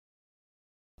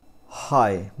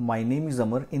Hi, my name is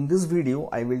Amar. In this video,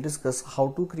 I will discuss how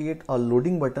to create a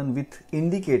loading button with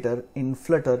indicator in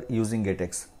Flutter using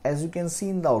GetX. As you can see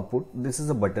in the output, this is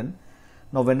a button.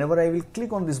 Now, whenever I will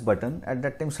click on this button, at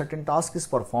that time certain task is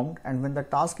performed, and when the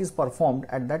task is performed,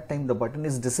 at that time the button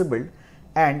is disabled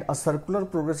and a circular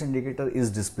progress indicator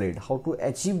is displayed. How to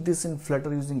achieve this in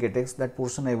Flutter using GetX, that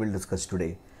portion I will discuss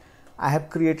today. I have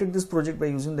created this project by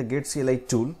using the getCLI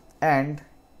tool, and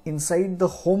inside the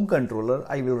home controller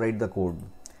I will write the code.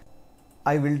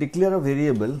 I will declare a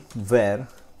variable where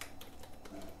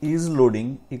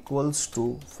isLoading equals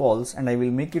to false, and I will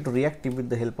make it reactive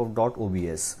with the help of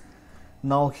 .obs.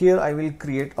 Now here I will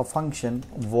create a function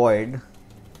void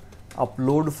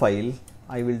upload file.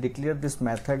 I will declare this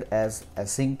method as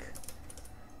async,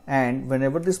 and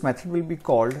whenever this method will be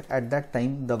called, at that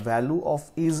time the value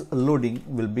of isLoading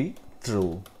will be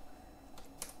true.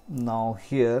 Now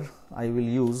here I will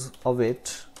use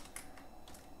await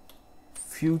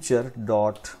future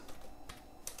dot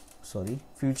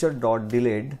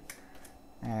delayed,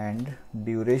 and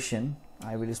duration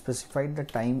I will specify the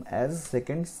time as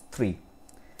seconds 3,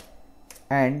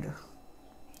 and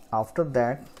after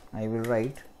that I will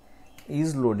write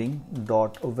isLoading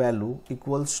dot value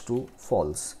equals to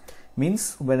false.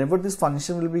 Means whenever this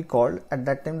function will be called, at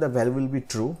that time the value will be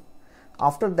true.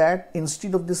 After that,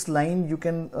 instead of this line, you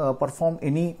can perform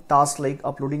any task like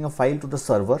uploading a file to the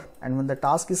server, and when the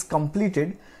task is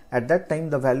completed, at that time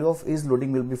the value of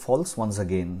isLoading will be false once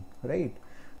again, right?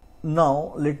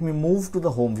 Now let me move to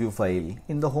the home view file.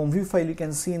 In the home view file, you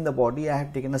can see in the body I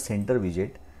have taken a center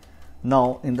widget.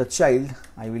 Now in the child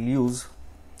I will use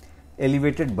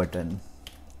elevated button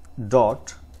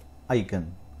dot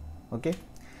icon. Okay,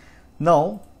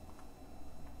 now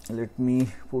let me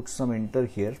put some enter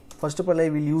here. First of all, I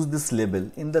will use this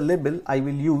label. In the label I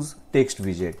will use text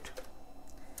widget.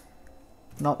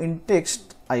 Now in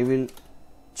text I will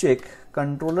check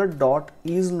controller dot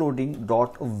isLoading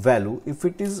dot value. If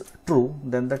it is true,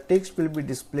 then the text will be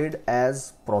displayed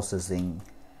as processing.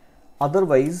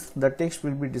 Otherwise the text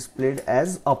will be displayed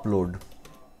as upload.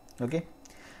 Okay,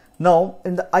 now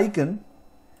in the icon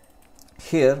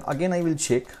here again I will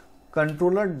check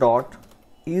controller dot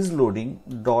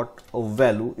isLoading dot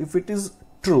value. If it is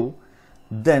true,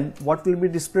 then what will be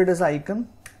displayed as icon?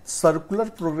 Circular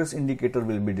progress indicator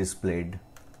will be displayed.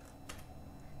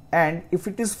 And if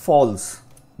it is false,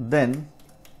 then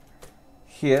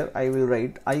here I will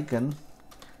write icons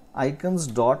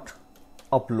dot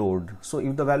upload. So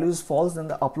if the value is false, then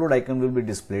the upload icon will be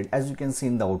displayed. As you can see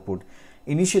in the output,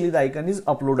 initially the icon is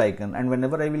upload icon, and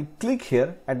whenever I will click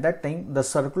here, at that time the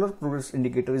circular progress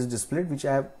indicator is displayed, which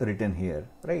I have written here,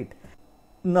 right?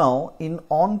 Now in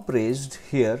onPraised,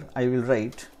 here I will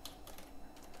write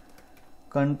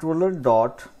controller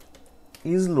dot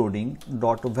isLoading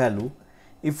dot value.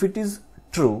 If it is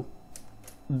true,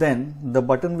 then the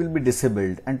button will be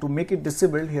disabled, and to make it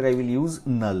disabled, here I will use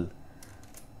null.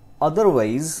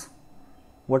 Otherwise,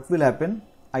 what will happen?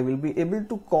 I will be able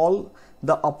to call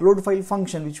the upload file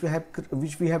function which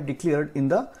we have declared in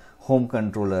the home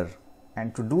controller,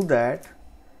 and to do that,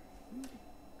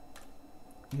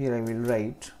 here I will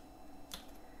write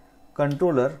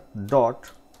controller dot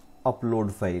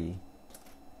upload file.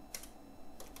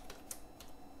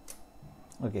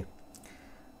 Okay,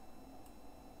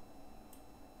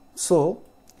 so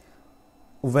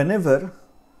whenever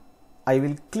I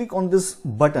will click on this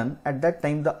button, at that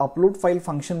time the upload file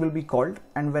function will be called,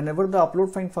 and whenever the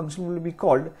upload file function will be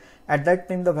called, at that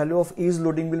time the value of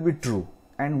isLoading will be true,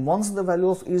 and once the value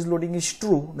of isLoading is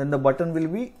true, then the button will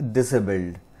be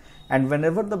disabled, and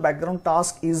whenever the background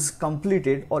task is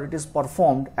completed or it is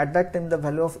performed, at that time the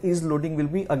value of isLoading will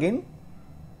be again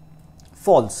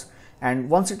false, and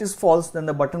once it is false, then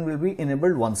the button will be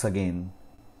enabled once again.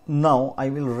 Now I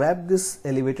will wrap this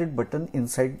elevated button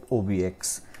inside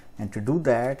obx, and to do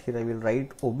that, here I will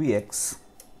write obx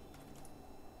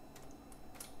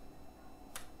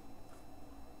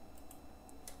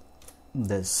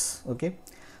this. Okay,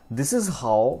 this is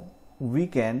how we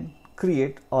can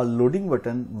create a loading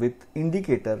button with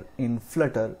indicator in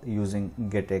Flutter using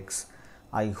GetX.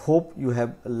 I hope you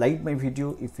have liked my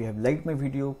video. If you have liked my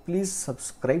video, please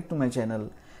subscribe to my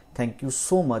channel. Thank you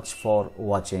so much for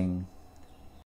watching.